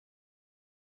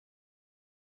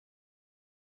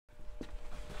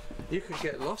You could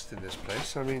get lost in this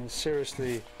place. I mean,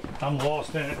 seriously. I'm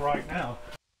lost in it right now.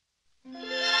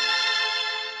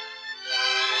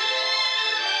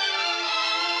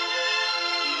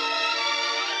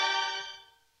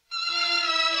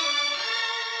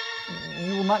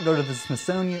 You will not go to the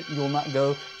Smithsonian, you will not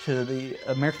go to the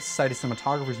American Society of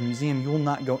Cinematographers Museum, you will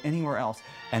not go anywhere else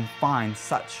and find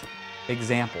such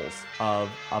examples of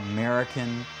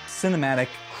American cinematic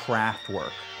craft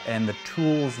work and the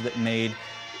tools that made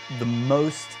the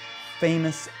most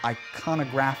famous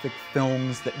iconographic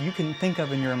films that you can think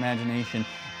of in your imagination.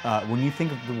 When you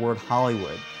think of the word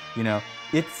Hollywood, you know,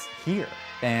 it's here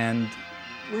and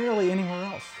rarely anywhere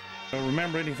else.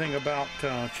 Remember anything about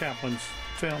Chaplin's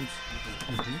films?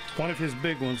 One of his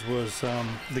big ones was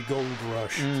the Gold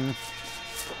Rush.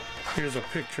 Here's a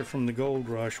picture from the Gold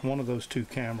Rush. One of those two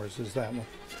cameras is that one.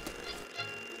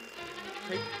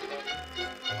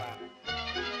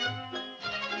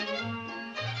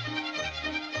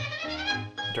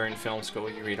 During film school,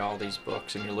 you read all these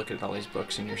books and you're looking at all these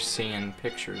books and you're seeing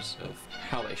pictures of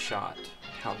how they shot,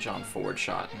 how John Ford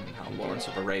shot and how Lawrence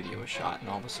of Arabia was shot, and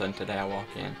all of a sudden today I walk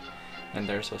in and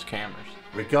there's those cameras.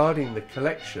 Regarding the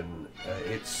collection,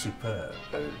 it's superb.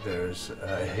 There's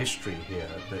a history here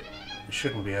that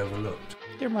shouldn't be overlooked.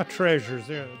 They're my treasures.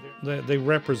 They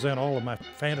represent all of my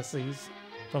fantasies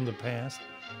from the past.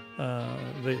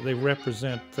 They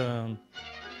represent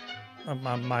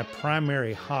my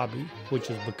primary hobby, which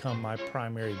has become my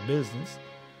primary business.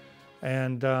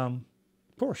 And of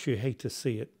course, you hate to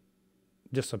see it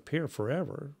disappear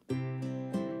forever.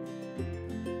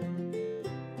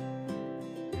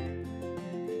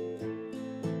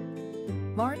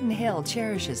 Martin Hill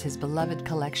cherishes his beloved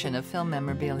collection of film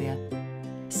memorabilia.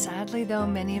 Sadly, though,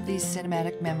 many of these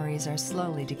cinematic memories are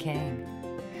slowly decaying.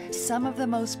 Some of the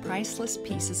most priceless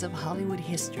pieces of Hollywood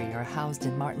history are housed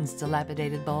in Martin's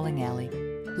dilapidated bowling alley,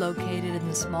 located in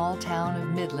the small town of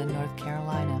Midland, North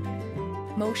Carolina.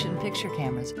 Motion picture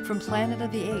cameras from Planet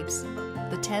of the Apes,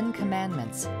 The Ten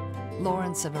Commandments,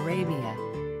 Lawrence of Arabia,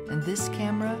 and this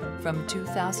camera from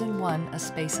 2001: A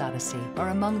Space Odyssey are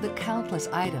among the countless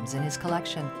items in his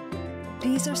collection.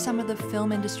 These are some of the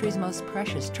film industry's most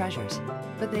precious treasures,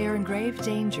 but they are in grave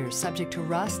danger, subject to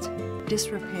rust,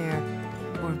 disrepair,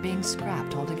 or being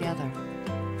scrapped altogether.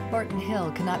 Martin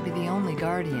Hill cannot be the only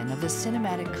guardian of the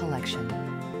cinematic collection.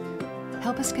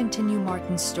 Help us continue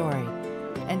Martin's story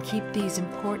and keep these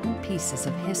important pieces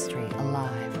of history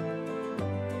alive.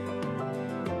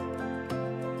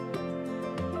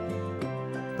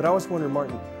 But I was wondering,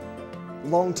 Martin,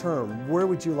 long term, where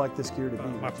would you like this gear to be?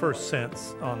 My first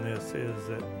sense on this is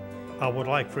that I would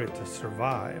like for it to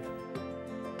survive.